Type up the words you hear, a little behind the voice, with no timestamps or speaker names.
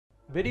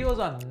Videos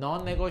are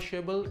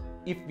non-negotiable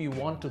if we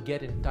want to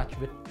get in touch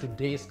with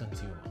today's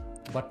consumer.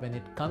 But when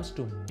it comes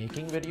to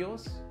making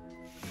videos,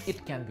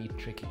 it can be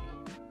tricky.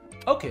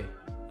 Okay,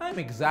 I'm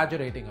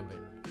exaggerating a bit,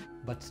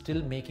 but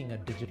still making a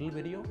digital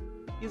video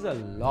is a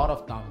lot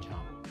of taamjham.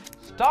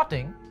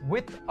 Starting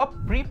with a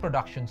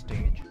pre-production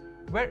stage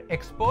where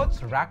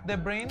experts rack their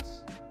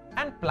brains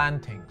and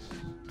plan things,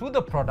 to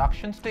the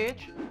production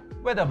stage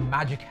where the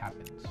magic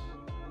happens.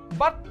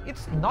 But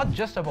it's not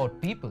just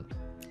about people.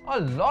 A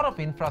lot of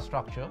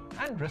infrastructure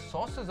and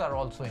resources are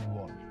also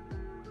involved.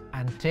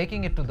 And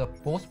taking it to the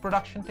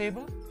post-production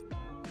table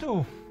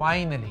to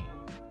finally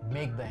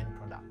make the end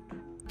product.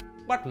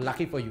 But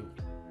lucky for you,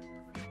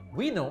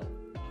 we know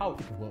how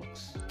it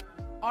works.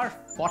 Our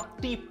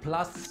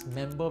 40+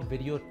 member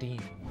video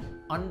team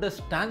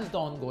understands the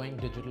ongoing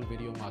digital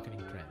video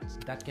marketing trends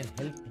that can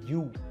help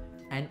you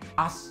and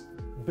us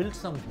build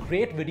some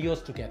great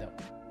videos together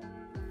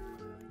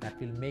that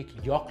will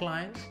make your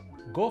clients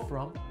go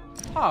from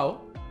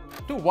how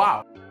to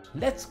wow.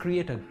 Let's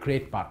create a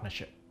great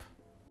partnership.